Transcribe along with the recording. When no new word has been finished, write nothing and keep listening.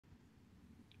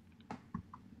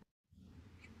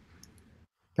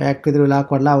පැයක් විතර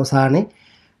වෙලාවක් වඩලා අවසානයේ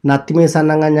නත්තිමේ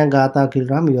සන්නංගඤ්ඤං ගාථා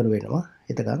කිරුවාම ඉවර වෙනවා.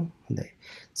 එතකන් හොඳයි.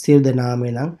 සියලු දෙනාම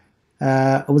එනම්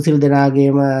ඔබ සියලු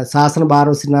දෙනාගේම ශාසන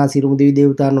භාරව සිනා සිරුමු දෙවි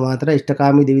දේවතාවුන් වහන්සේලා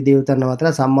ඉෂ්ඨකාමී දෙවි දේවතාවුන්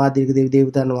වහන්සේලා සම්මාදිට්ඨික දෙවි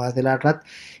දේවතාවුන් වහන්සේලාටත්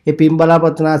ඒ පින්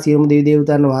බලාපොරොත්තුනා සියලුම දෙවි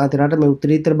දේවතාවුන් වහන්සේලාට මේ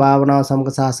උත්තරීතර භාවනාව සමග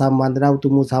සහසම්බන්ධනා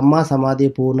උතුම් වූ සම්මා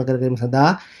සමාධිය පූර්ණ කර ගැනීම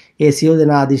සඳහා ඒ සියලු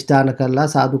දෙනා අදිෂ්ඨාන කරලා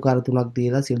සාදුකාර තුනක්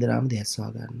දීලා සියලු දෙනාම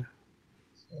දෙහස්වා ගන්න.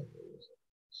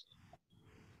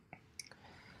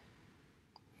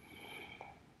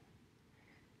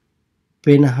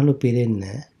 පෙනහළු පිරෙන්න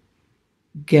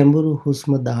ගැඹුරු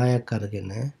හුස්ම 10ක් අරගෙන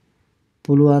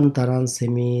පුළුවන් තරම්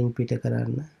සෙමීන් පිට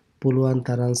කරන්න. පුළුවන්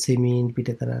තරම් සෙමීන් පිට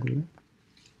කරන්න.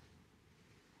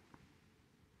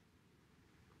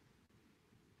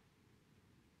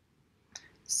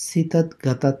 සිතත්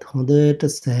ගතත් හොඳට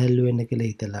සැහැල්ලු වෙන්න කියලා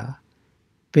හිතලා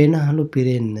පෙනහළු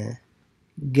පිරෙන්න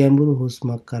ගැඹුරු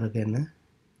හුස්මක් අරගෙන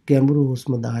ගැඹුරු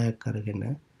හුස්ම 10ක් අරගෙන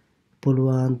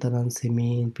පුළුවන් තරම්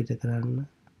සෙමීන් පිට කරන්න.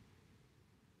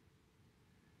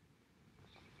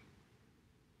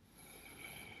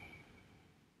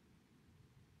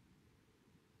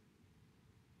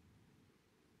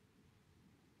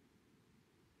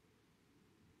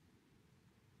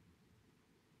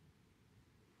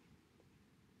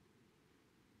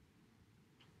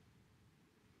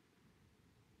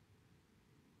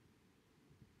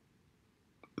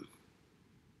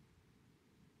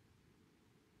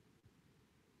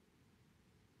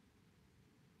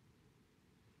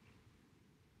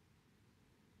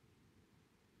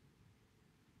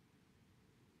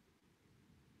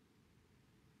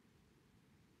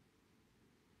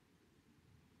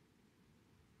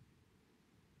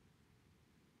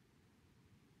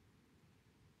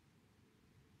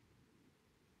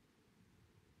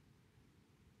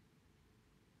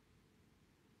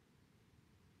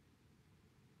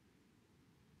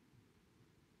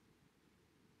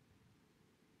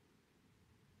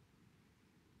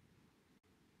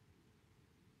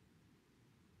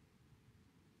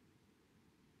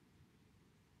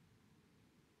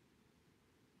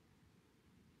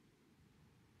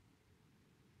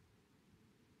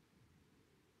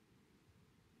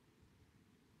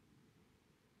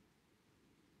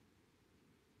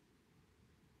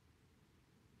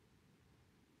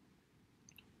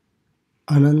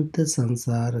 අනන්ත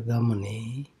සංසාර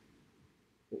ගමනේ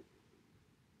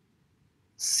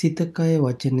සිත කය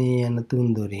වචනේ යන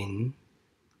තුන්දොරින්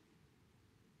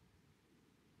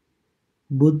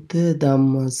බුද්ධ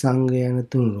ධම්ම සංඝ යන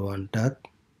තුන්රුවන්ටත්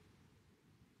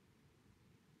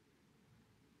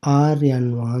ආර්යයන්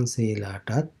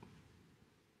වහන්සේලාටත්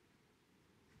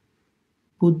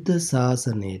බුද්ධ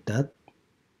ශාසනයටත්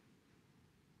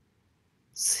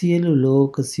සියලු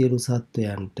ලෝක සියලු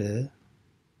සත්වයන්ට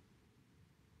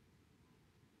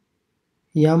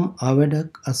යම්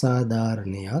අවඩක්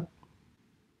අසාධාරණයක්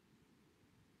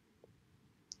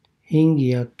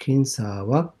හිංගියක්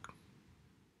හිංසාවක්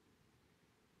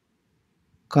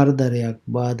කරදරයක්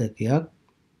බාධකයක්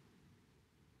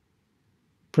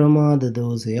ප්‍රමාද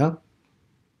දෝෂයක්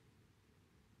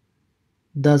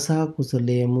දසා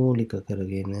කුසලයේ මූලික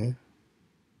කරගෙන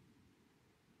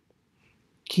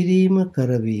කිරීම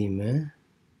කරවීම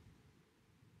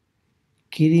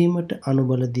කිරීමට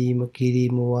අනුබල දීම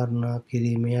කිරීම වර්ණා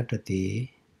කිරීම යටතේ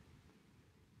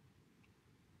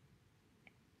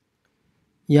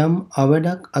යම්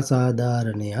අවඩක්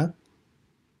අසාධාරණයක්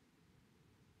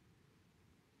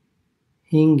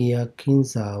හිංගියක්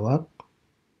හිංසාවක්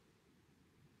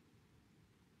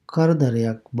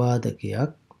කරදරයක්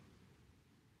බාධකයක්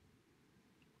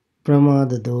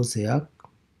ප්‍රමාද දෝෂයක්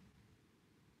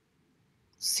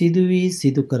සිදු වී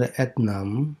සිදු කර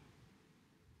ඇතනම්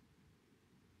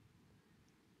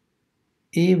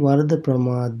ඒ වරද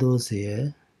ප්‍රමාද දෝෂය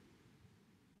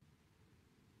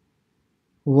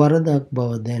වරදක් බව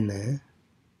දැන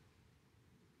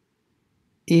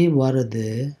ඒ වරද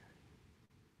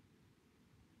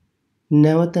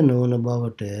නැවත නොවන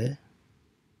බවට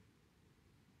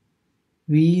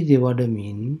වීර්ය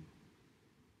වඩමින්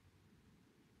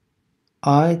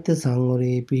ආයත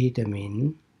සංවරයේ පිහිටමින්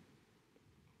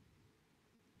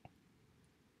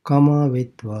කමා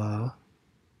වෙත්වා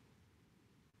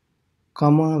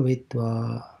කමා වෙත්වා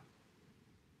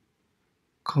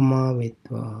කමා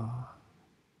වෙත්වා.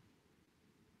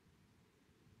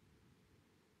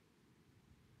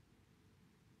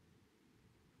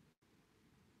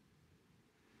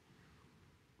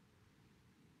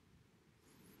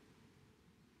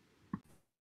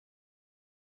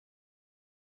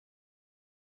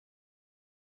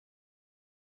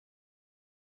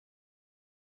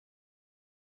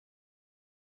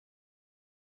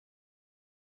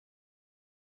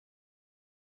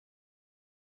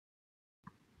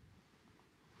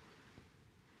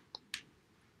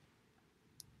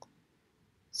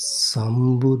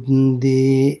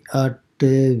 සම්බුද්දේ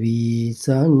අට්ඨවී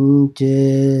සංච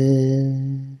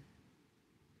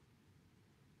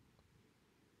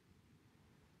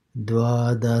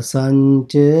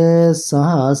ද්වාදසංච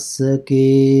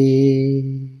සහස්සකේ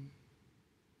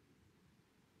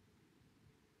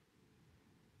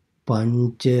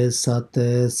පංච සත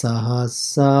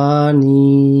සහස්සානි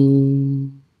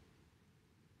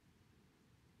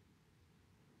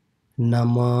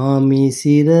නමාමි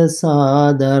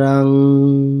සිරසාදරං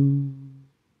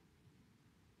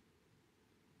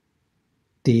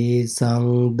තේසං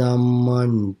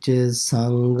ධම්මංච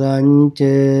සංඝංච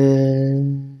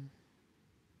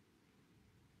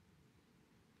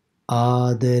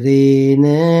ආදරේන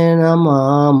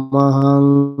නමාමහං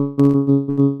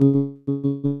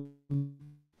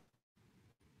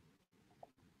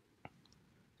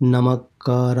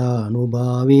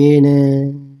නමක්කාරානුභාවේන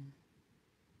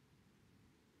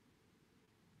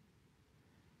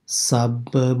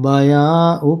සබ්බ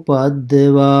බයා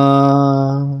උපද්දවා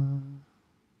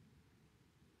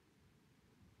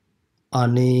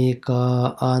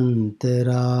අනේකා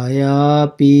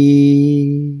අන්තරායාපි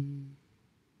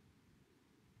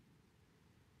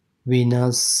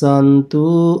විනස්සන්තු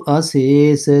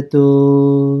අසේසතෝ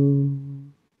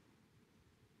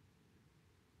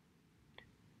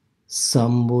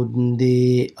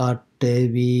සම්බුද්දේ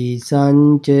අට්ඨවී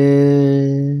සංච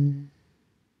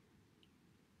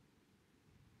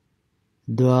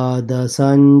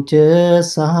ද්වාදසංච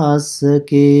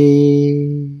සහස්සකේ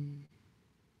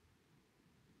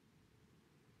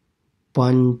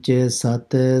පංච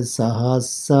සත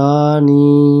සහස්සානි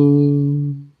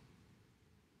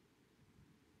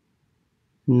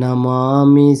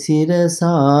නමාමි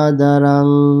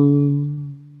සිරසාදරං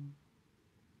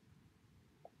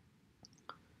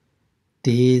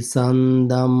තේසං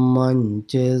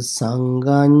ධම්මංච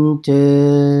සංඝංච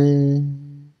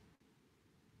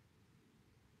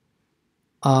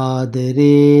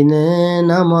ආදරේන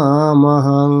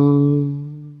නමාමහං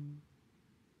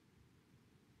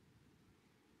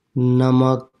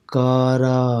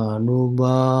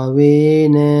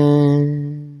නමක්කාරානුභාවේන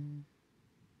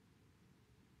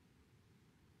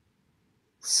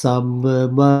සබ්බ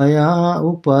බයා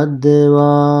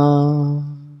උපද්දවා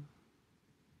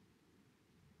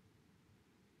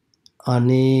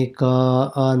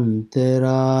අනේකා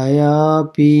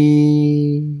අන්තරායාපි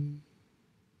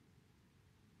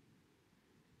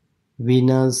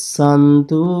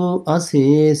විනස්සන්තු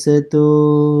අසේසතෝ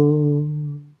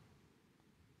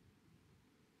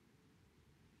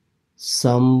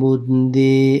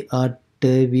සම්බුද්දේ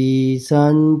අට්ඨවී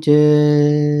සංච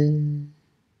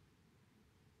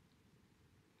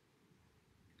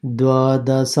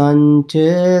ද්වාදසංච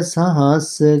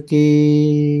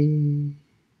සහස්සකේ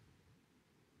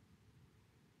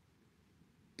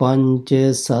පංච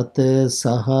සත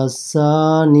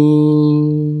සහස්සානි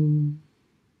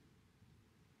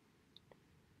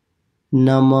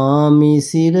නමාමි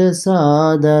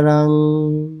සිරසාදරං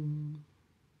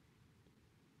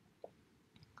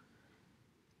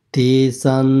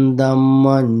තේසං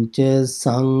ධම්මංච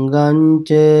සංඝංච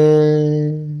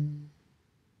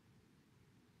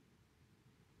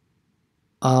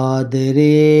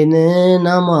ආදරේන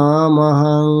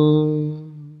නමාමහං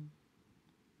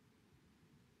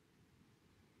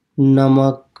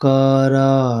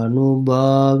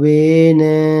නමක්කාරානුභාවේන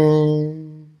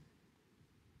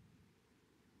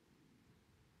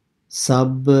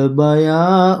සබ්බ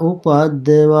බයා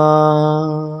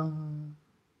උපද්දවා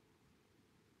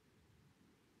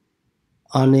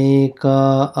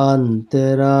අනේකා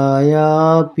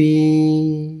අන්තරායාපි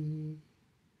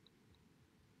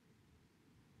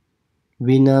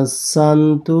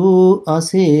විනස්සන්තු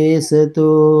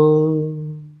අසේසතෝ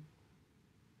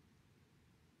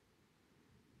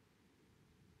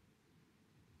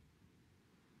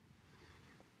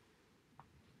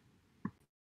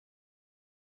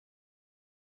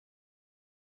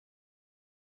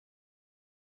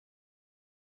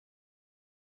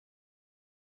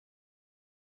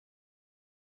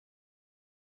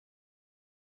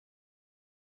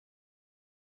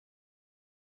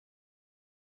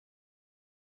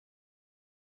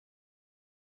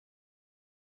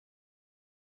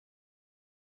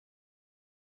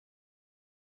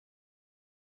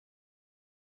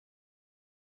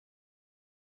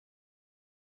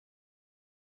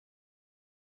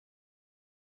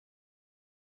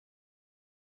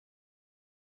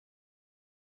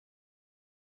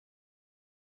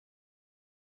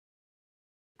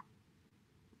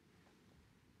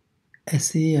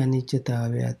ඇසේ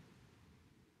අනිච්චතාවයත්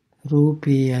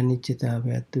රූපේ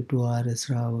අනිච්චතාවයත් දුටු ආර්ය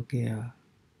ශ්‍රාවකයා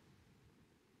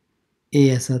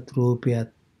ඒ ඇසත් රූපයත්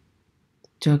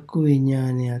චක්කු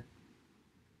විඥානයත්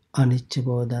අනිච්ච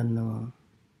බව දන්නවා.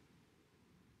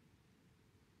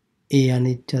 ඒ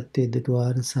අනිච්චත්වයේ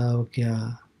දුටුවාර ශ්‍රාවකයා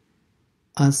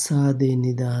අස්සාදේ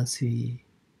නිදහස් වී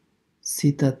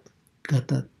සිතත්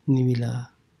ගතත් නිවිලා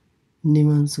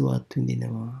නිවන් සුවත්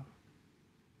විඳිනවා.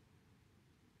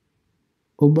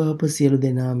 ඔබ අප සියලු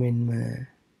දෙනා මෙන්ම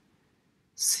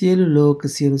සියලු ලෝක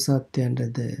සියලු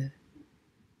සත්‍යයන්ටද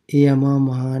ඒ අමා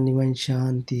මහා නිවන්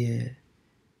ශාන්තිය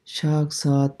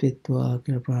සාක්ෂාත් වෙත්වා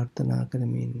කියලා ප්‍රාර්ථනා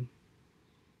කරමින්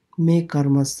මේ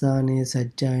කර්මස්ථානයේ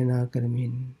සජ්ජායනා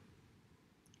කරමින්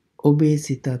ඔබේ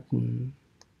සිතත්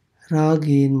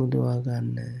රාගයෙන් මුදවා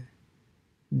ගන්න,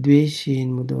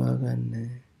 ද්වේෂයෙන් මුදවා ගන්න,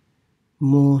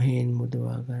 මෝහයෙන්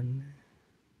මුදවා ගන්න.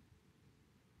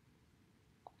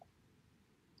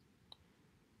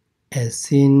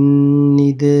 ඇසින්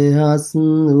නිදහස්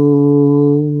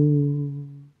වූ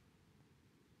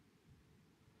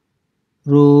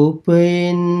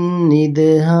රූපයෙන්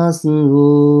නිදහස්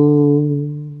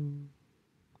වූ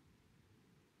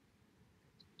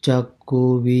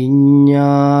චක්කු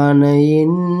විඥානයෙන්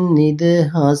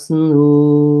නිදහස්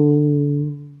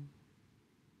වූ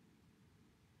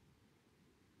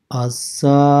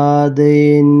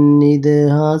අස්සාදයෙන්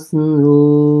නිදහස්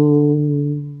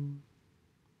වූ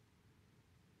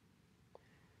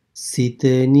සිත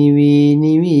නිවි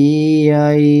නිවි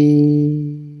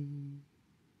යයි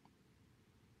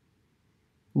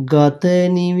ගත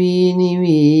නිවි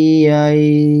නිවි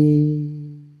යයි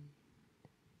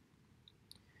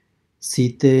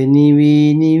සිත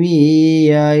නිවි නිවි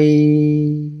යයි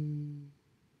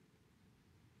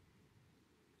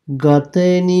ගත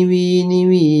නිවි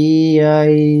නිවි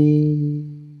යයි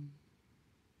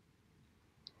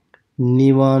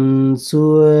නිවන්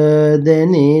සුව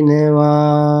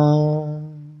දැනෙනවා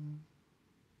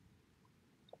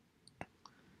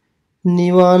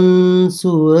නිවන්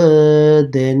සුව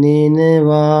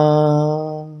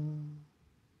දැනෙනවා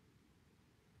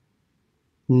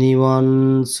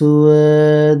නිවන් සුව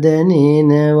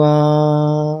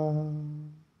දැනෙනවා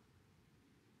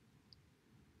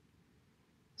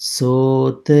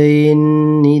සෝතයෙන්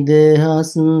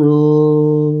නිදහස්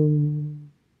වූ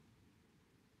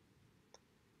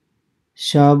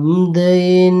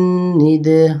ශබ්දයෙන්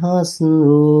නිදහස්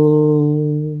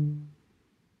වූ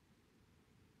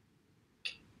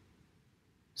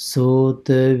සෝත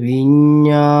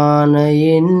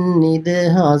විඥානයෙන්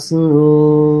නිදහස්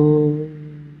වූ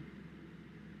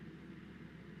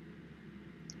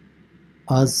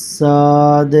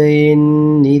අස්සාදයෙන්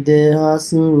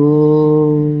නිදහස්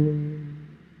වූ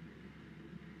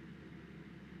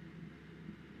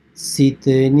සිත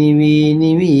නිවි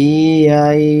නිවි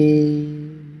යයි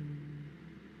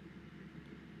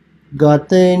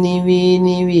ගත නිවි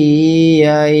නිවි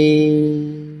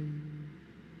යයි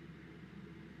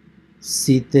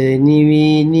සිත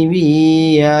නිවි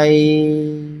නිවි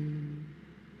යයි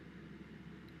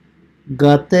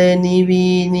ගත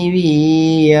නිවි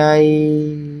නිවි යයි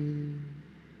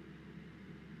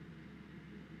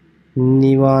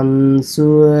නිවන්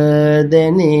සුව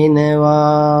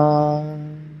දැනෙනවා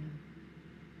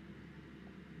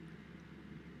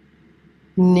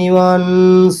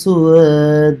නිවන් සුව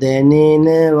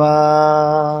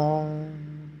දැනෙනවා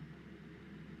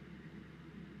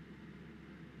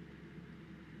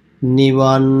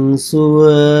නිවන් සුව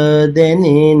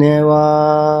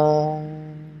දැනෙනවා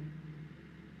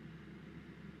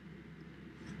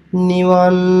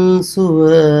නිවන්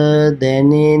සුව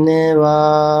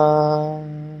දැනෙනවා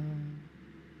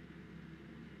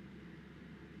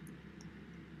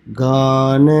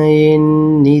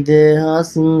ගානයෙන්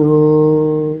නිදහස්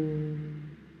වූ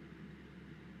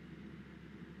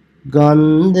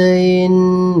ගන්ධයෙන්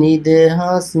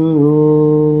නිදහස්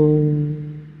වූ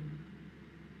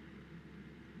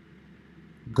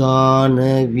ගාන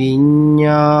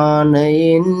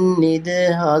විඥානයෙන්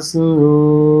නිදහස්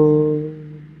වූ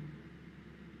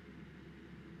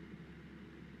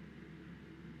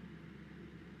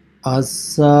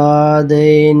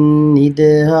අස්සාදයෙන්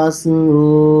නිදහස්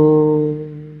වූ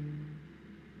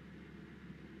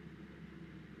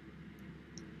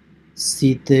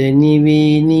සිත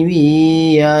නිවි නිවි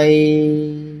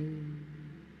යයි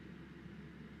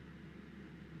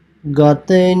ගත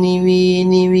නිවි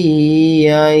නිවි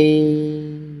යයි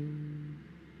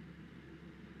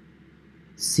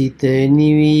සිත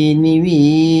නිවි නිවි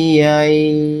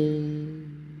යයි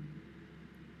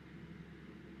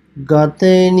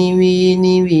ගත නිවි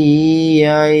නිවි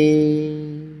යයි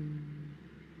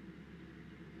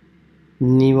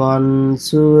නිවන්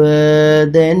සුව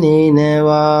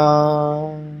දැනෙනවා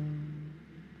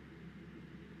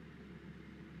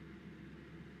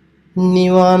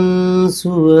නිවන්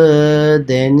සුව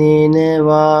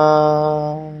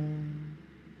දැනෙනවා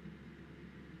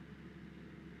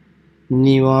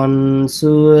නිවන්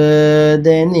සුව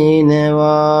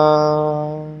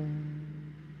දැනෙනවා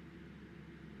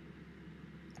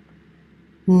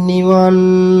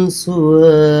නිවන් සුව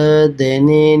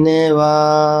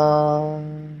දැනෙනවා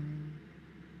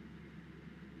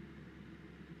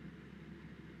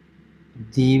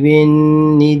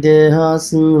දිවෙන්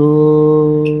නිදහස්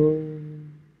වූ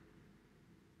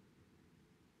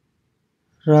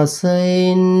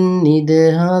රසයෙන්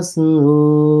නිදහස්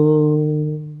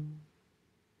වූ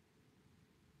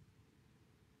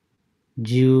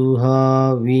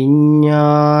ජීවහා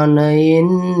විඥානයෙන්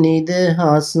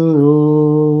නිදහස්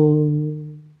වූ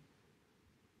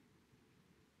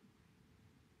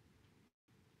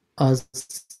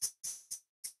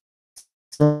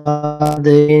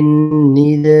අස්සාදයෙන්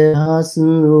නිදහස්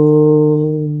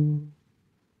වූ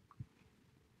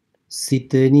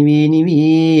සිත නිවි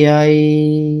නිවි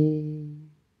යයි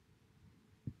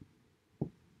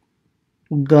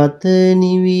ගත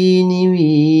නිවි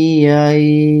නිවි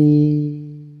යයි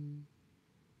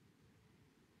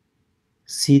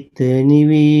සිත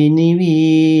නිවි නිවි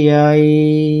යයි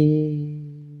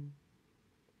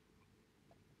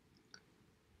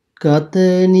ගත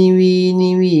නිවි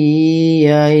නිවි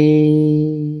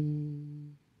යයි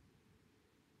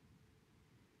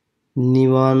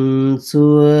නිවන්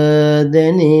සුව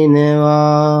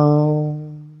දැනෙනවා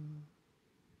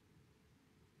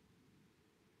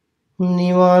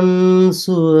නිවන්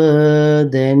සුව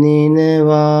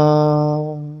දැනෙනවා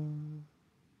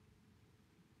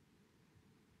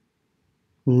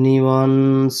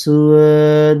නිවන් සුව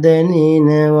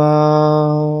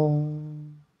දැනෙනවා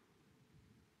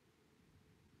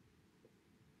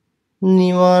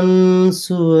නිවන්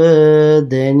සුව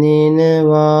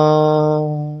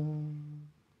දැනෙනවා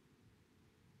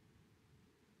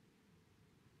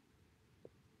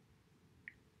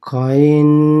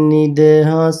කයින්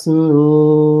නිදහස්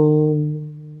වූ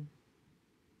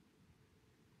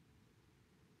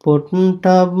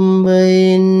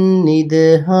පොට්ටබ්බයෙන්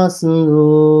නිදහස්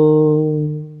වූ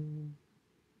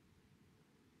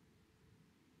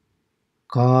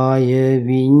කාය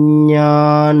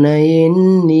විඥානයෙන්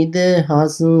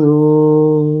නිදහස්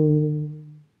වූ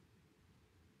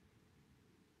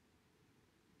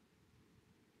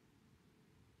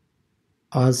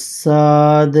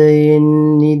අස්සාදයෙන්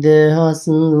නිදහස්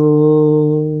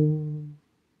වූ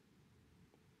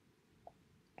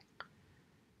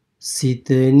සිත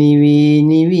නිවි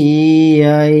නිවි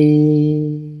යයි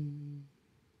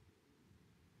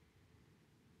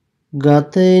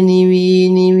ගත නිවි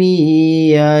නිවි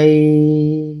යයි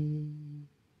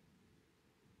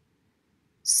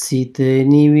සිත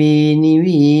නිවි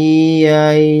නිවි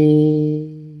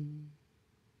යයි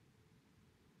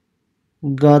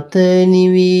ගත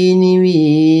නිවි නිවි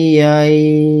යයි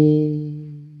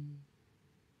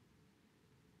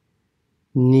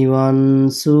නිවන්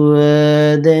සුව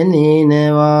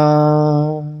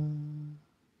දැනෙනවා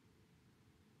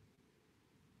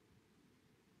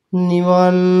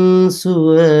නිවන්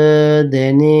සුව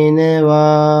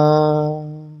දැනෙනවා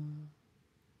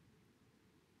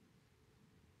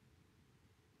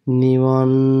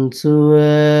නිවන් සුව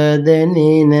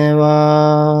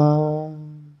දැනෙනවා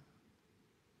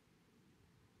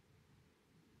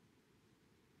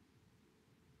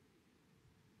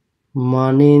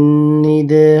මනින්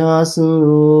නිදහස්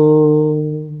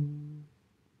වූ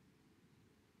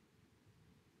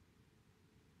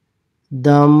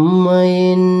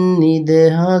ධම්මයෙන්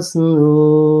නිදහස්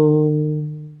වූ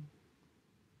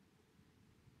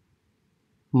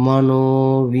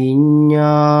මනෝ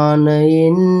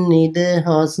විඥානයෙන්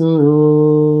නිදහස්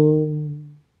වූ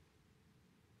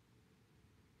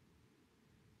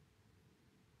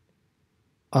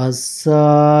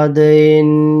අස්සාදයෙන්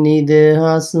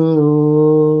නිදහස්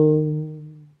වූ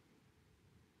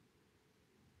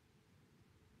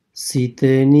සිත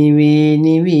නිවි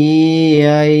නිවි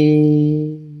යයි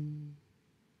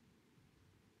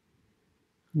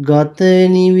ගත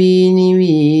නිවි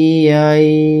නිවි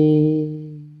යයි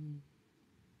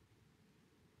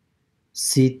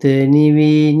සිත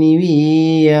නිවි නිවි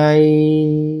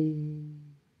යයි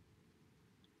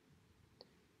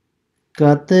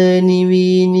ගත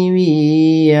නිවි නිවි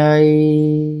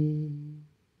යයි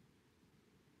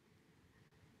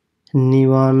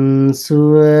නිවන්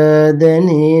සුව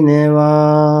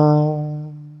දැනෙනවා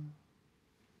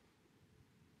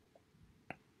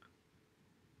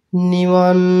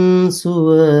නිවන්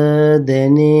සුව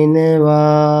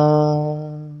දැනෙනවා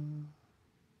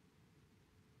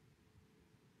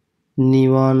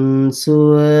නිවන්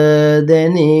සුව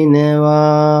දැනෙනවා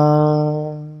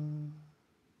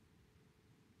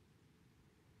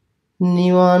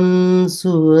නිවන්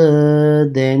සුව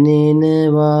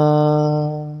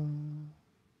දැනෙනවා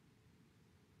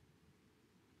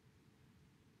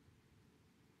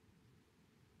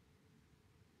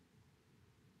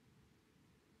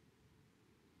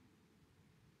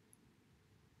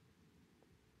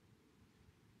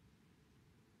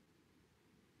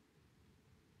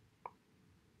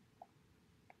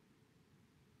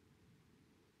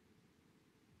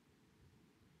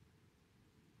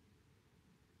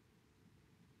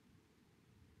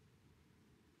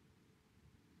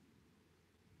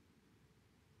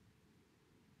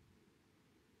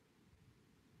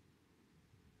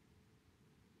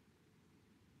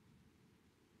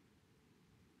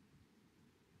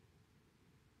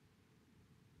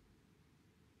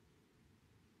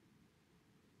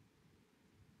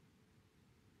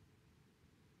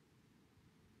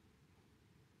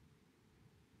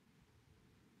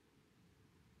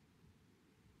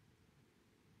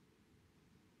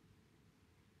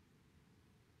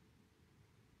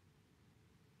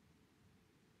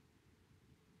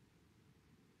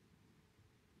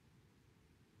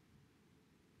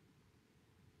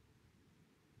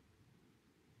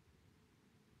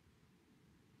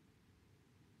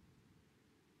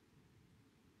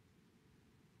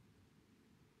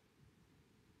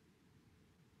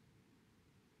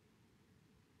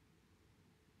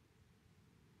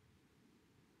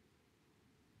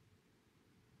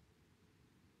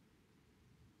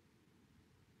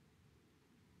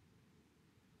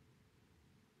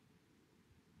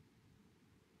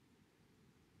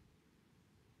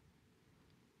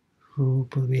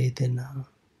රූප වේදනා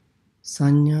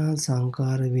සංඥා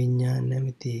සංකාර විඤ්ඤාණ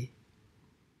නැමැති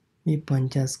මේ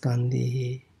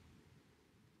පංචස්කන්ධයේ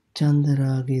චන්ද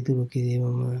රාගය දුරු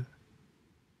කිරීමම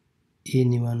ඒ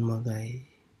නිවන් මඟයි.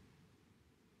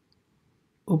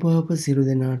 ඔබ අප සියලු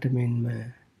දෙනාට මෙන්ම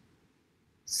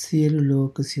සියලු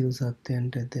ලෝක සියලු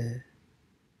සත්වයන්ටද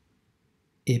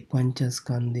ඒ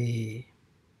පංචස්කන්ධයේ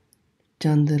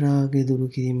චන්ද රාගය දුරු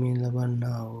කිරීමෙන්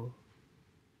ලබන්නා වූ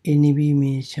ඒ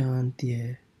නිවීමේ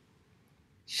ශාන්තිය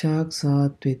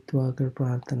සාක්ෂාත් වෙත්වා කර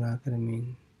ප්‍රාර්ථනා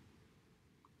කරමින්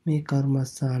මේ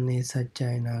කර්මස්ථානයේ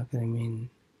සජ්ජායනා කරමින්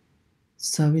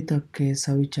සවිතක්කේ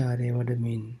සවිචාරය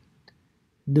වඩමින්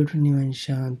දුටු නිවන්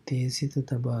ශාන්තියේ සිත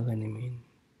තබා ගනිමින්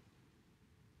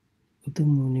උතුම්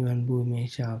වූ නිවන් භූමිය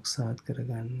සාක්ෂාත්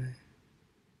කරගන්න.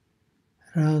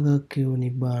 රාගක්ඛයෝ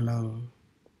නිබ්බානං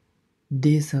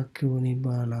දේසක්ඛයෝ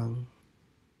නිබ්බානං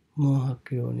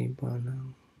මෝහක්ඛයෝ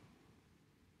නිබ්බානං.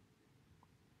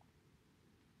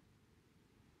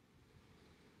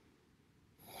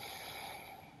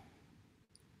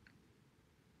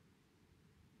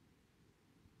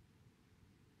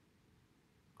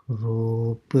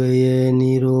 රූපය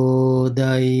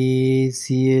නිරෝධයි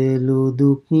සියලු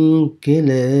දුක්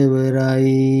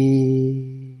කෙලවරයි.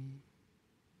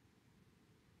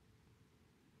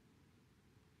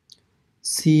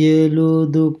 සියලු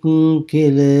දුක්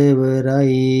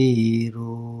කෙලවරයි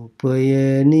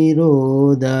රූපය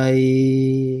නිරෝධයි.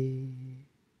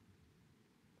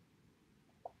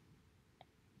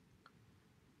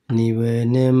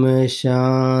 නිවනම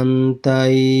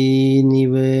ශාන්තයි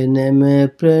නිවනම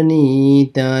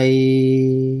ප්‍රණීතයි.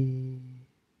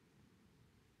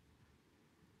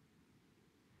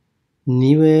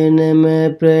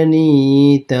 නිවනම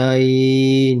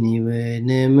ප්‍රණීතයි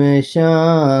නිවනම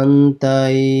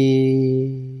ශාන්තයි.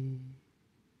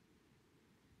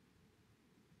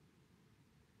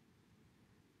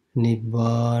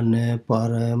 නිබ්බාන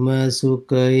පරම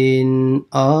සුඛයෙන්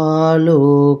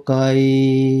ආලෝකයි.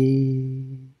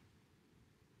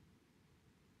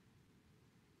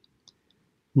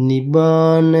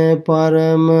 නිබ්බාන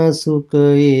පරම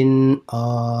සුඛයෙන්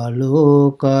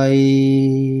ආලෝකයි.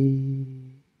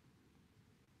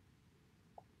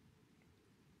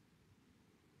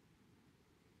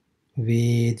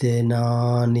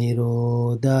 වේදනා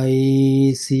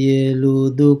නිරෝධයි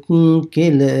සියලු දුක්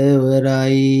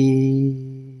කෙලවරයි.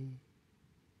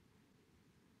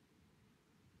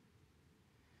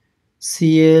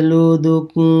 සියලු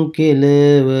දුක්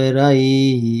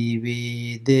කෙලවරයි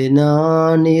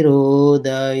වේදනා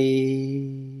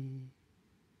නිරෝධයි.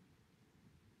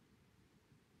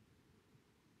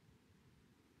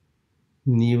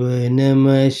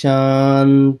 නිවනම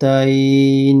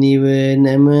ශාන්තයි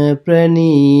නිවනම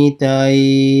ප්‍රණීතයි.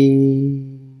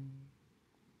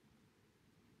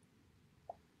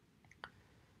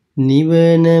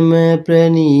 නිවනම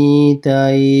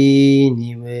ප්‍රණීතයි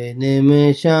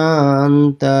නිවනම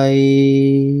ශාන්තයි.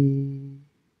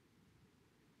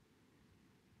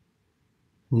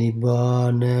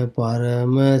 නිබ්බාන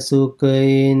පරම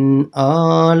සුඛයෙන්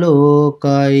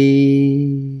ආලෝකයි.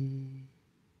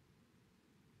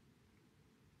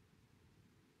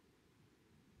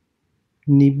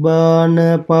 නිබ්බාන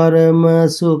පරම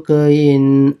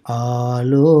සුඛයෙන්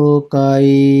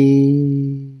ආලෝකයි.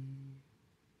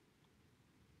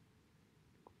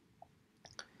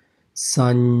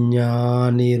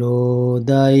 සංඥා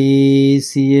නිරෝධයි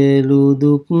සියලු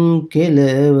දුක්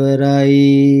කෙලවරයි.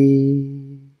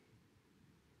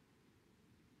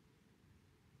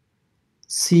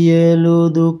 සියලු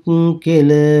දුක්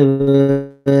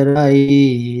කෙලවරයි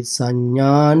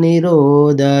සංඥා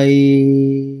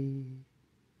නිරෝධයි.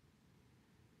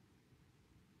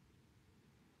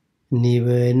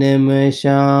 නිවනම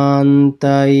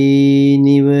ශාන්තයි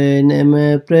නිවනම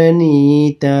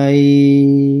ප්‍රණීතයි.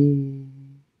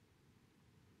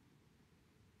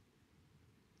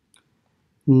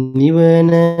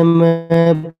 නිවනම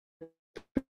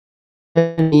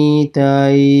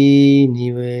ප්‍රණීතයි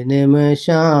නිවනම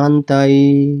ශාන්තයි.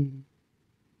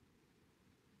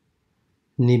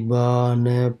 නිබ්බාන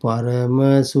පරම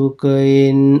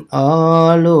සුඛයෙන්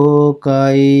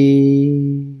ආලෝකයි.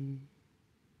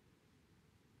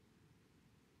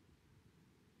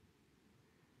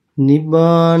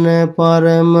 නිබ්බාන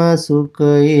පරම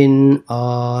සුඛයෙන්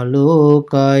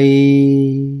ආලෝකයි.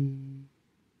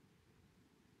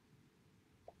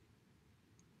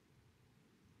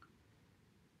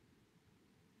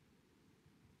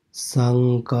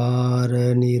 සංකාර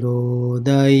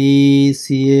නිරෝධයි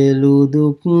සියලු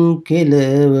දුක්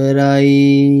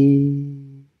කෙලවරයි.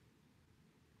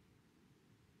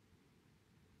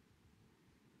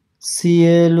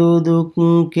 සියලු දුක්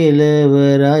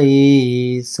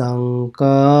කෙලවරයි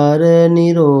සංකාර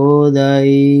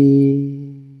නිරෝධයි.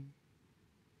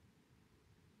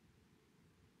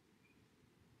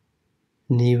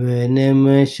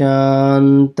 නිවනම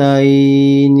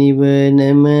ශාන්තයි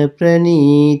නිවනම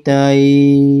ප්‍රණීතයි.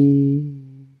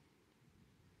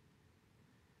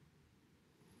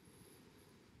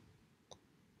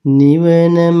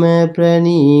 නිවනම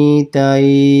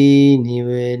ප්‍රණීතයි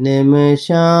නිවනම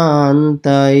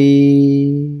ශාන්තයි.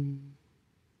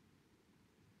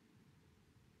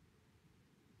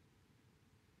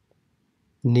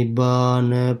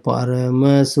 නිබ්බාන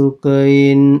පරම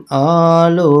සුඛයෙන්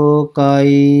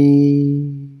ආලෝකයි.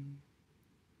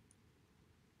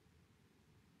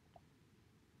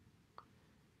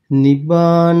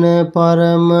 නිබ්බාන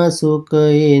පරම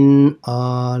සුඛයෙන්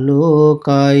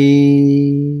ආලෝකයි.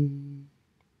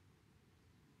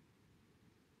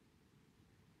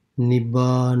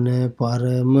 නිබ්බාන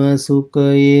පරම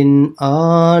සුඛයෙන්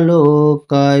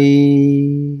ආලෝකයි.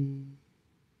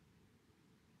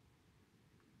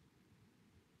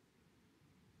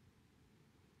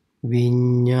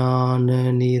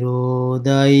 විඤ්ඤාණ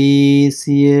නිරෝධයි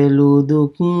සියලු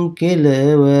දුක්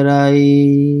කෙලවරයි.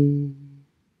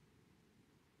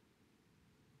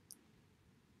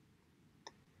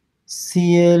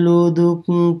 සියලු දුක්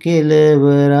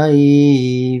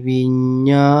කෙලවරයි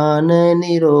විඤ්ඤාණ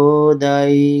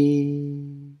නිරෝධයි.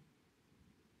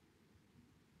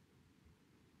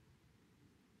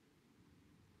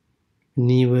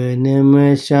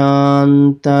 නිවනම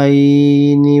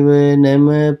ශාන්තයි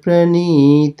නිවනම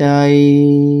ප්‍රණීතයි.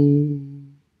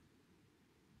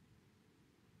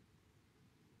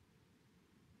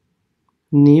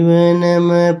 නිවනම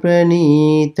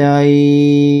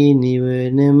ප්‍රණීතයි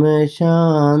නිවනම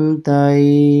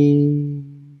ශාන්තයි.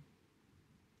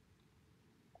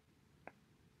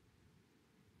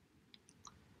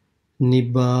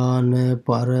 නිබ්බාන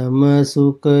පරම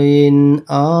සුඛයෙන්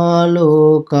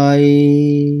ආලෝකයි.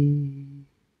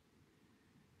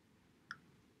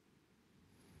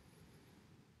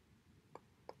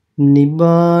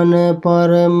 නිබ්බාන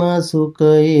පරම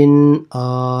සුඛයෙන්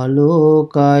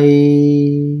ආලෝකයි.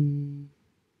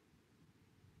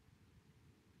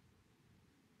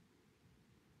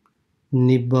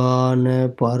 නිබ්බාන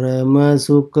පරම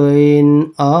සුඛයෙන්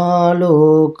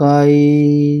ආලෝකයි.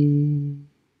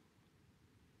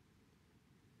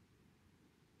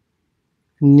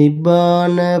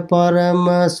 නිබ්බාන පරම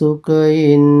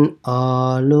සුඛයෙන්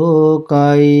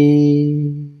ආලෝකයි.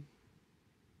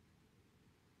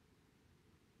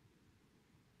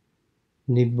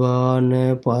 නිබ්බාන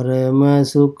පරම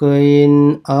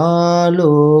සුඛයෙන්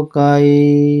ආලෝකයි.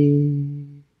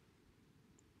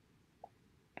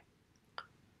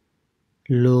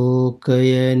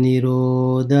 ලෝකය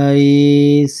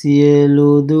නිරෝධයි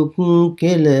සියලු දුක්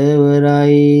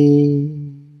කෙලවරයි.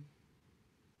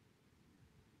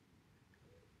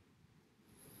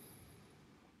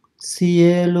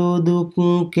 සියලු දුක්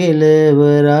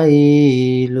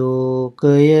කෙලවරයි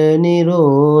ලෝකය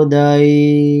නිරෝධයි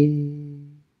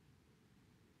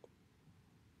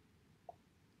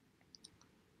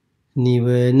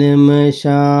නිවනම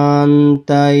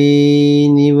ශාන්තයි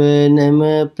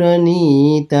නිවනම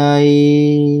ප්‍රණීතයි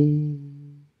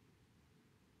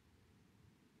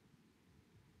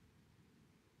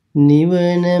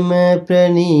නිවනම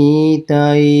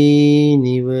ප්‍රණීතයි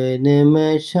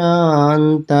නිවනම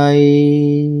ශාන්තයි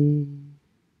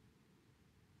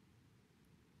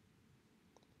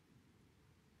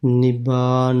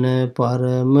නිබ්බාන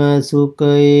පරම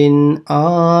සුඛයෙන්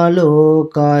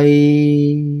ආලෝකයි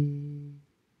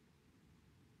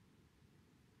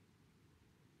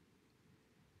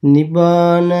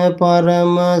නිබ්බාන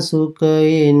පරම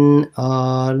සුඛයෙන්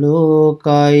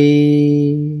ආලෝකයි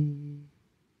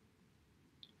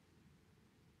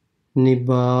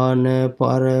නිබ්බාන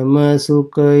පරම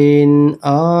සුඛයෙන්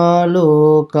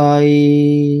ආලෝකයි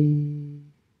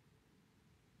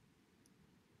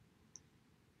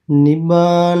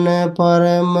නිබ්බාන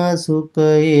පරම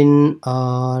සුඛයෙන්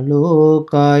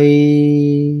ආලෝකයි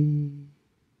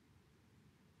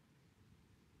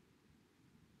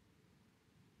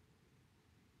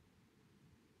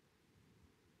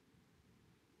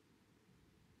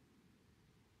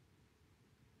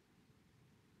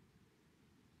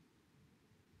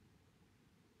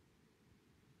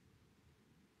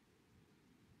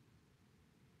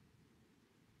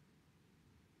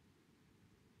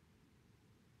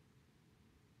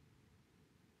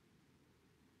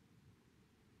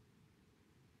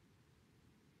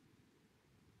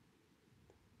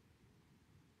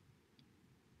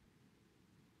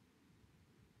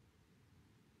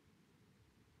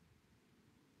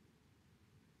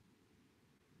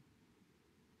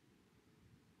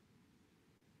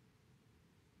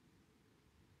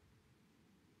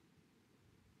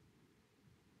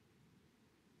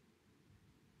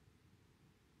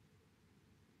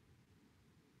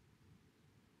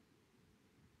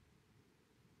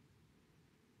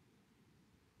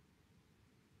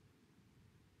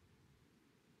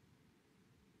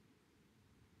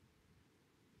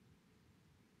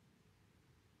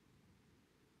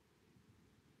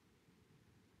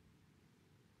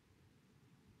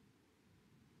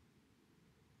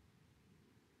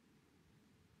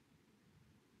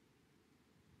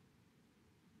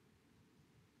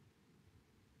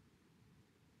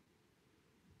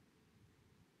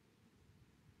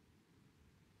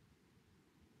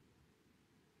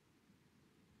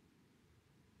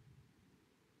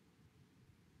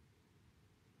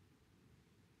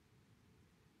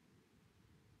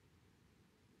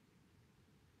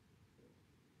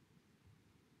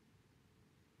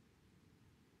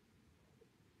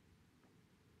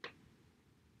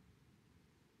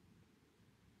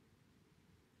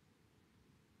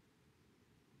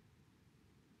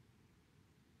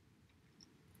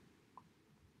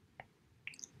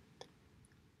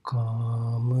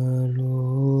කාම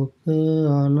ලෝක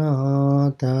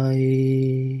අනාතයි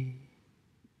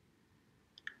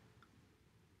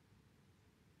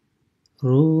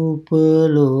රූප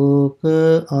ලෝක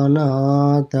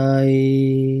අනාතයි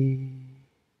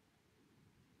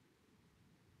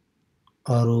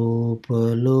අරූප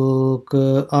ලෝක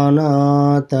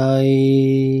අනාතයි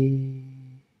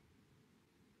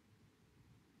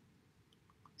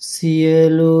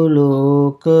සියලු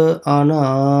ලෝක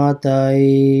අනාතයි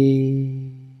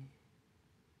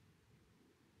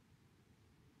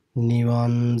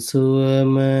නිවන්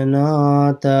සුවම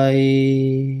නාතයි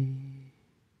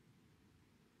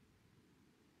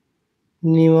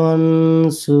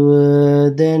නිවන්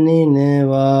සුව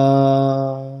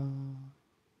දැනෙනවා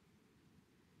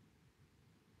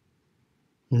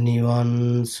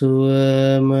නිවන්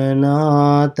සුවම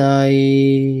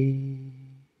නාතයි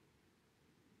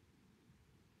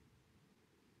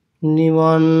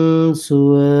නිවන්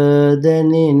සුව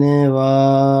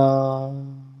දැනෙනවා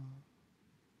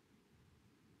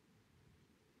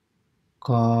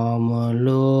කාම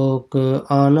ලෝක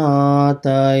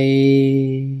අනාතයි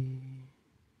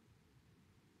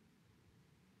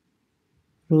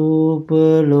රූප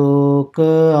ලෝක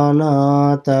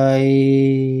අනාතයි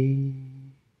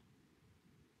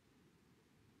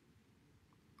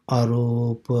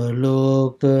අරූප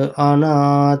ලෝක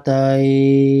අනාතයි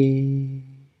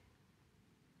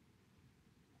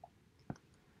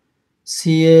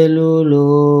සියලු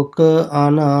ලෝක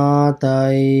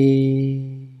අනාතයි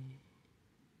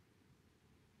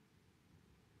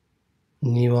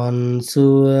නිවන්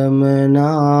සුවම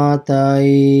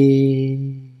නාතයි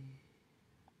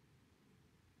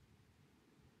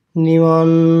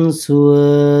නිවන්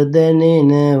සුව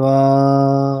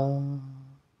දැනෙනවා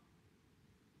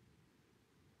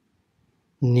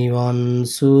නිවන්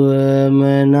සුවම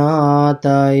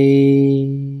නාතයි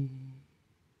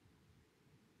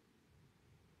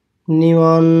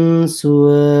නිවන් සුව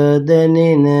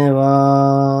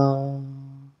දැනෙනවා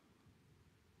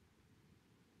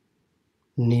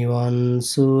නිවන්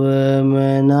සුවම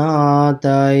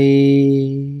නාතයි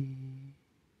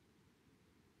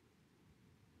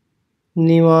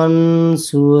නිවන්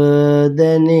සුව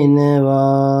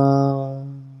දැනෙනවා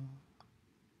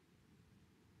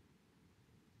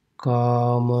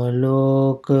කාම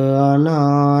ලෝක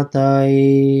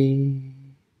අනාතයි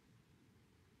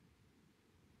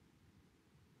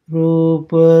රූප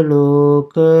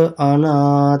ලෝක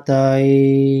අනාතයි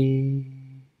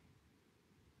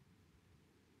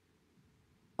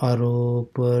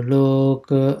අරූප ලෝක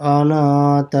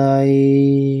අනාතයි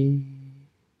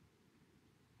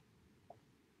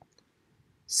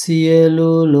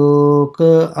සියලු ලෝක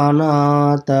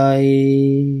අනාතයි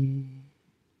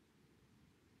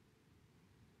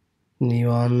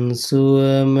නිවන්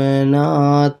සුවම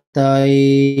නාතයි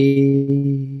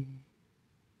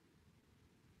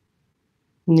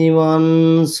නිවන්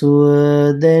සුව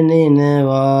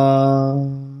දැනෙනවා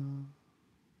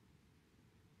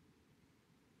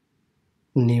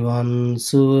නිවන්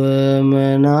සුවම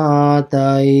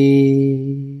නාතයි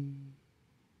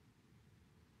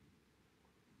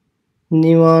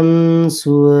නිවන්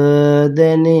සුව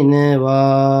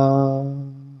දැනෙනවා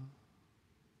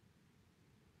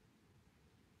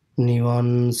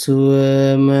නිවන්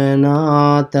සුවම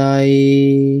නාතයි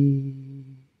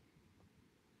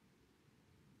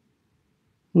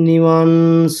නිවන්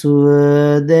සුව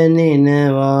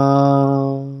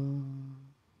දැනෙනවා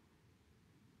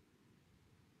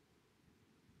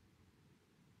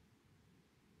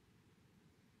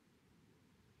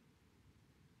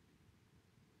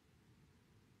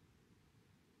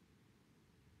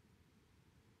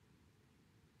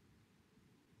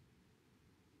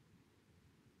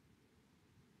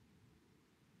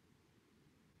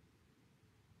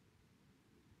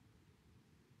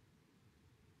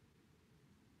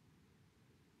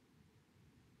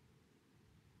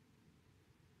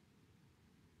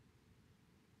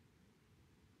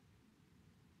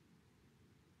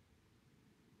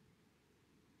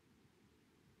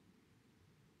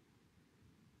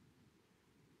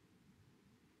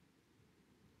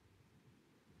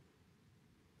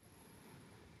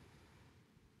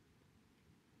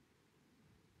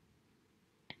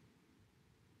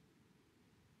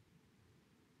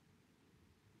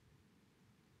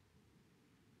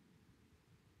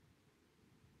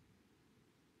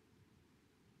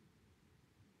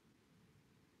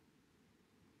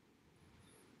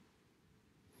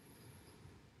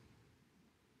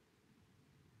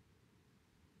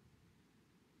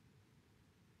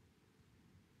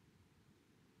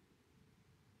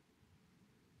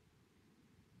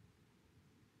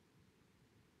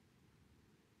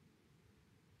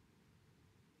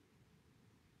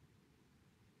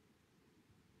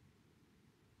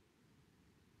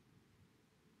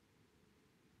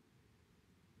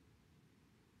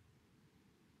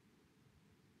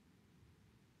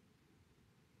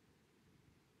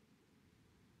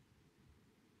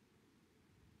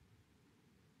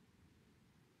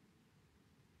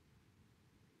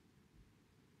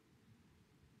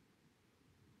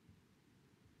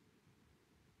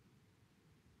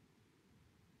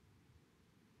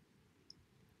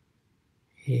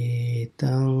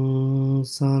ඒතං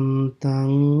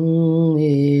සන්තං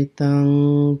ඒතං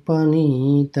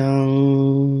පනීතං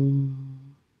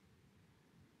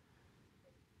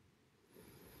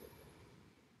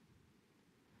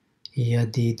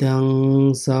යදිදං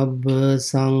සබ්බ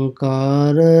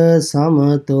සංකාර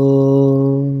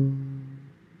සමතෝ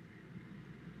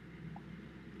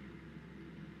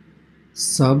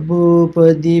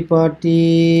සබ්බූපදීපටි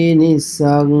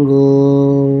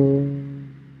නිස්සංගෝ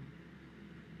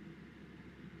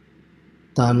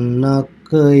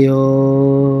තන්නක්කයෝ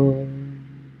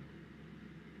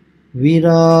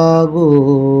විරාගෝ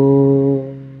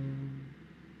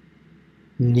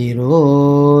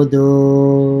නිරෝධෝ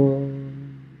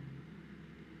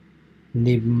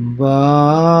නිබ්බානන්ති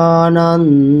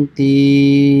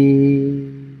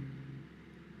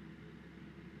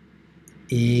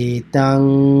ඒතං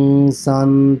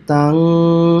සන්තං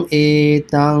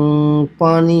ඒතං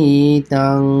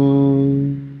පනීතං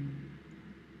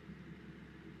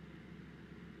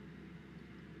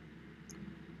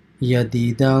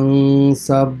යදිදං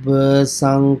සබ්බ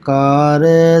සංකාර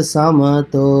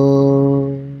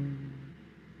සමතෝ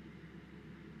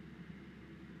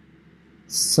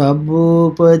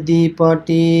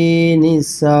සබ්බූපදීපටි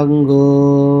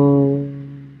නිස්සංගෝ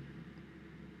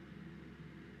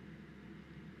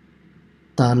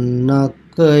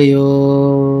තන්නක්කයෝ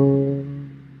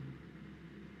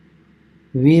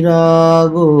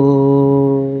විරාගෝ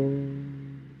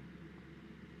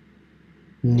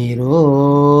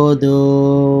නිරෝධෝ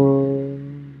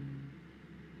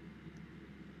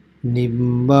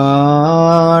නිබ්බානන්ති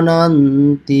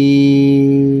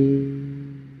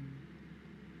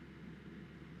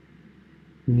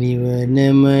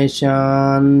නිවනම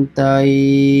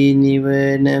ශාන්තයි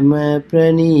නිවනම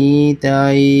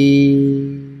ප්‍රණීතයි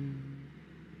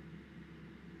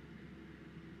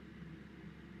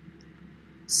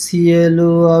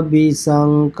සියලු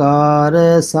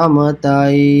අபிසංකාර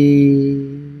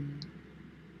සමතයි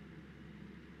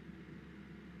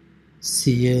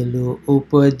සියලු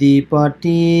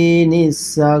උපදීපටි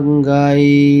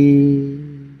නිස්සංගයි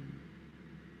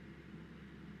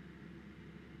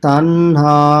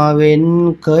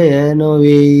තණ්හාවෙන් කය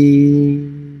නොවේයි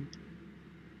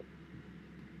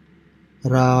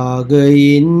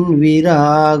රාගයින්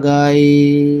විරාගයි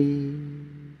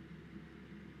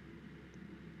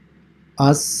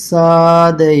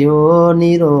අස්සාදයෝ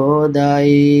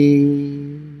නිරෝධයි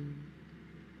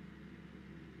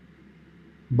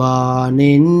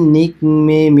බානෙන්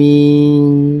නික්මෙමි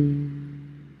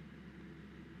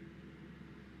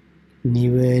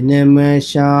නිවනම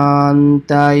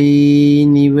ශාන්තයි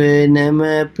නිවනම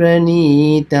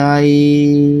ප්‍රණීතයි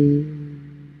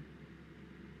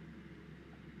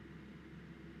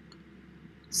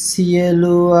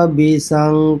සියලු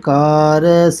අபிසංකාර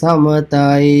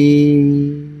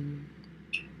සමතයි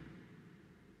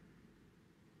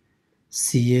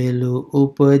සියලු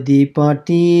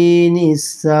උපදීපටි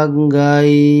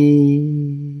නිස්සග්ගයි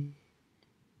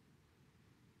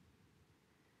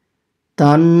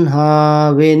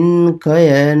තණ්හාවෙන්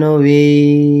කය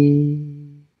නොවේයි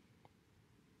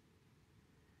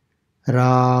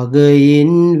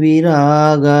රාගයින්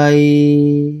විරාගයි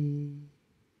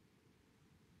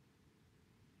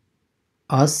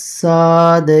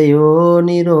අස්සාදයෝ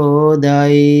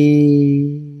නිරෝධයි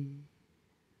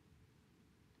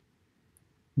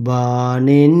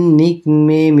බානෙන්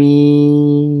නික්මෙමි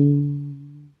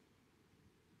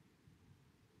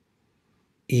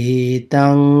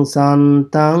ඒතං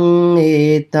සන්තං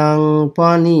ඒතං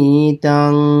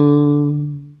පනීතං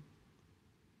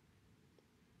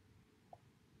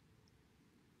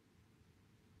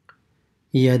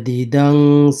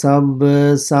යදිදං සබ්බ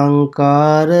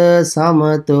සංකාර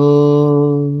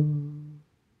සමතෝ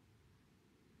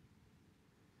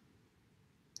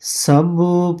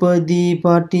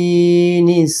සබ්බූපදීපටි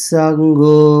නිස්සග්ගෝ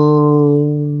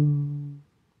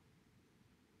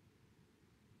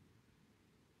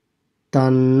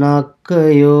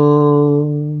තන්නක්කයෝ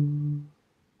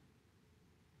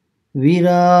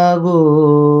විරාගෝ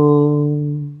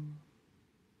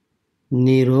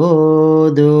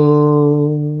නිරෝධෝ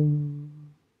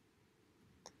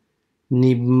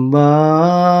නිබ්බානන්ති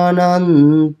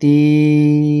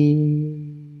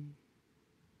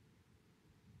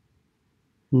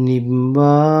නිබ්බානන්ති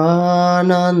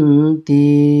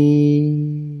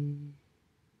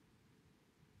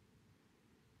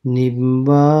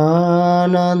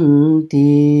නිබ්බානන්ති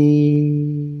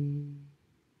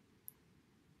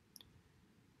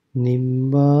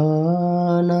නිබ්බානන්ති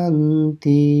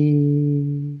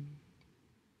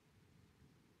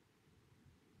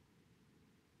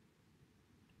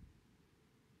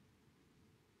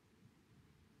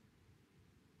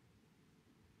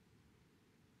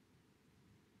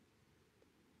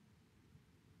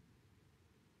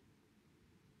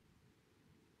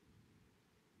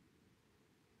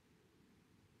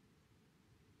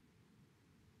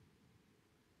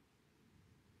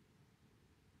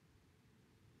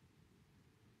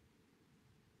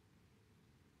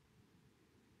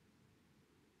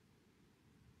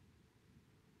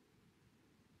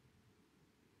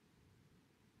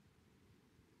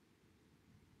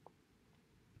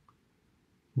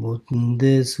බුද්ධ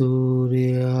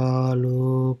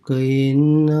සූර්යාලෝකයෙන්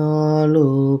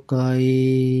ආලෝකයි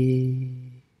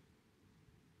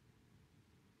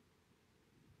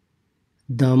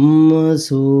ධම්ම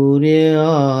සූර්යාලෝකයෙන්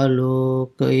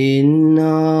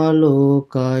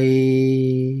ආලෝකයි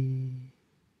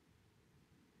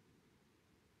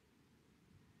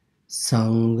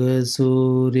සංඝ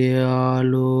සූර්යාලෝකයෙන්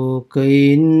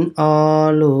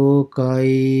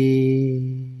ආලෝකයි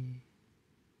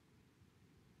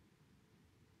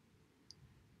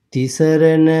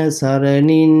තිසරණ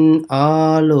සරණින්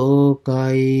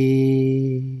ආලෝකයි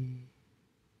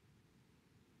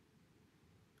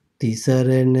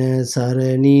තිසරණ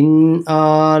සරණින්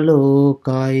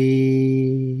ආලෝකයි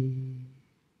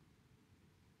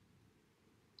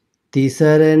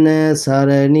තිසරණ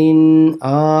සරණින්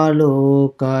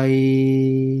ආලෝකයි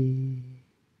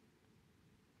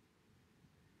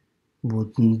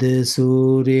බුද්ධ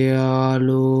සූර්යාලෝකයෙන්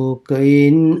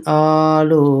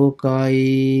ආලෝකයි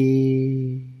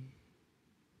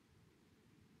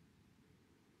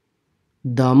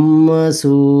ධම්ම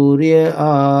සූර්ය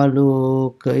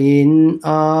ආලෝකයෙන්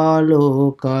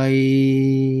ආලෝකයි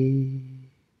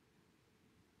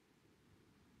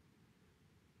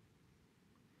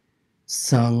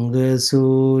සංඝ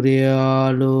සූර්යාලෝකයෙන්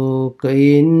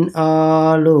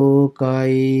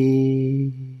ආලෝකයි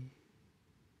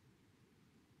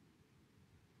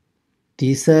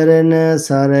තිසරණ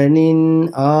සරණින්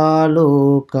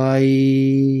ආලෝකයි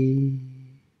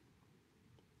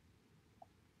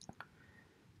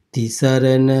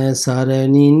තිසරණ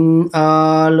සරණින්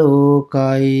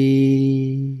ආලෝකයි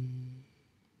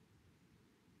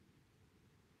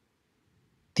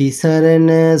තිසරණ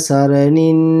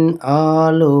සරණින්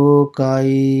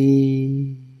ආලෝකයි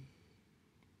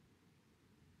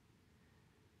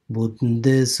බුද්ධ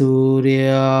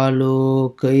සූර්යාලෝකයෙන්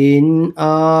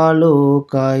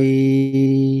ආලෝකයි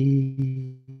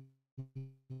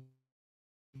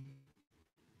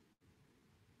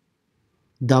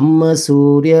ධම්ම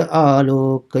සූර්ය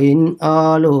ආලෝකයෙන්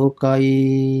ආලෝකයි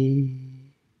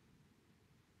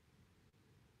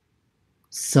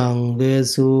සංඝ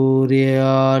සූර්යාලෝකයෙන්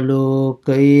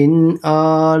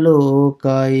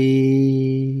ආලෝකයි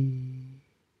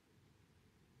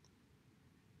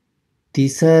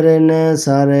තිසරණ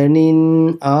සරණින්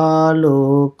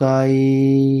ආලෝකයි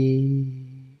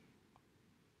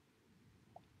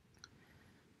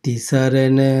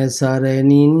තිසරණ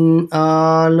සරණින්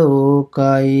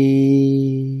ආලෝකයි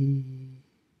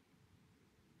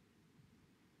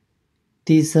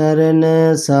තිසරණ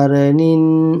සරණින්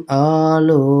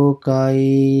ආලෝකයි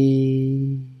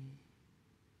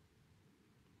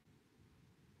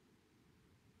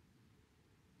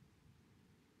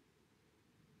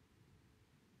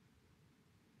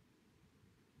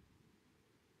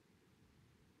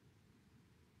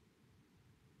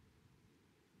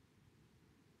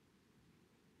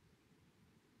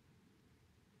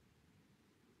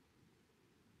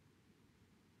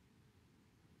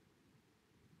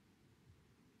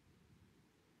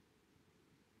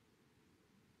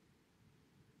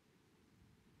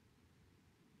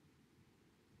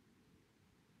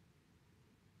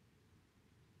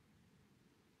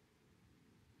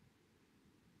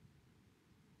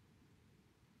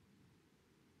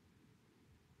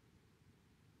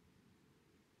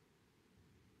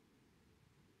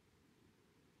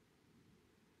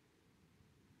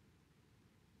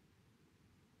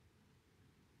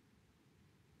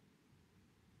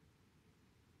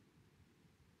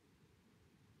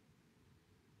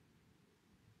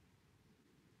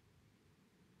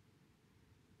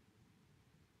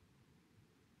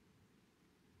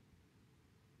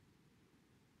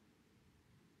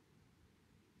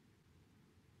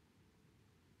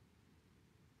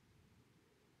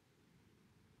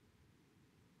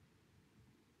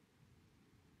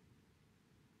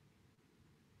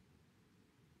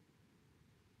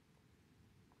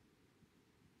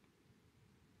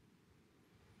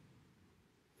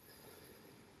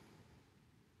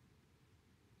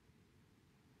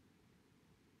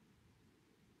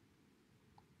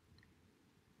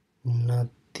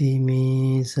නත්ති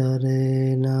මේ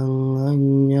සරණං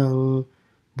අඤ්ඤං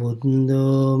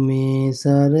බුද්ධෝ මේ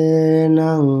සරණං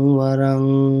වරං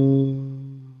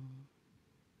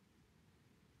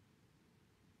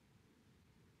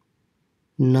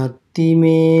නත්ති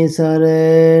මේ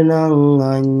සරණං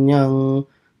අඤ්ඤං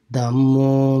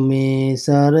ධම්මෝ මේ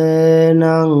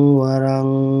සරණං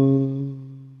වරං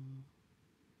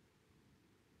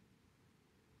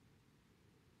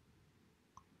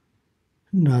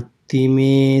නත්ති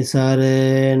මේ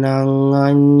සරණං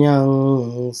අඤ්ඤං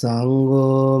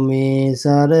සංඝෝ මේ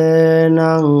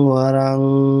සරණං වරං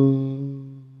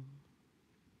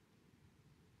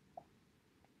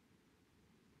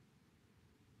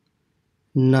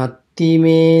නත්ති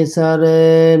මේ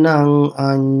සරණං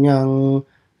අඤ්ඤං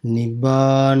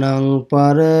නිබ්බානං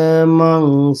පරමං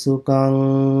සුඛං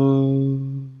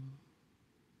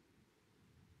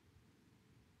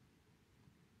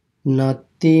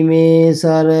නත්ති මේ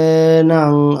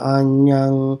සරණං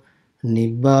අඤ්ඤං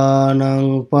නිබ්බානං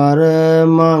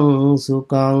පරමං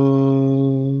සුඛං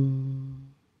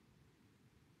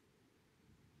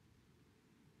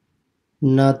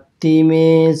නත්ති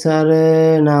මේ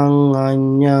සරණං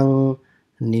අඤ්ඤං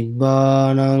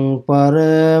නිබ්බානං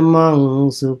පරමං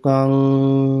සුඛං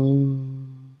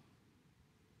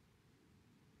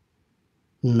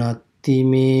නත්ති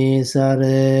මේ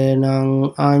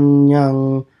සරණං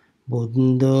අඤ්ඤං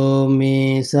බුද්ධෝ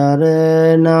මේ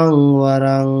සරණං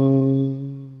වරං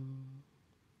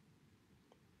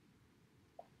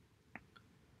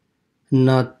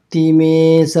නත්ති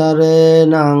මේ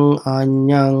සරණං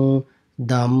අඤ්ඤං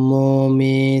ධම්මෝ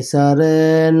මේ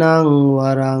සරණං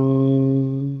වරං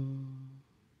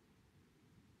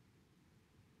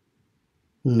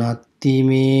නත්ති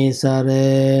මේ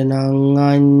සරණං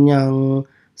අඤ්ඤං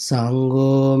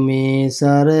සංඝෝ මේ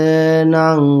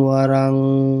සරණං වරං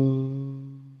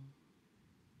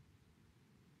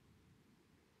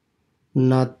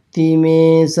නත්ති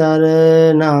මේ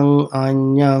සරණං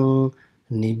අඤ්ඤං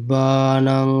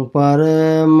නිබ්බානං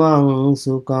පරමං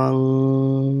සුඛං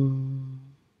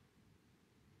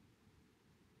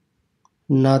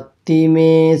නත්ති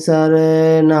මේ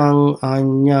සරණං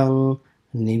අඤ්ඤං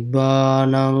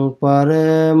නිබ්බානං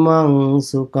පරමං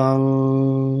සුඛං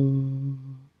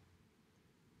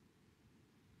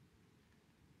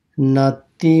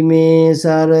නත්ති මේ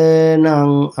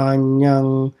සරණං අඤ්ඤං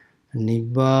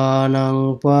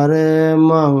නිබ්බානං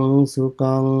පරමං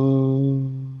සුඛං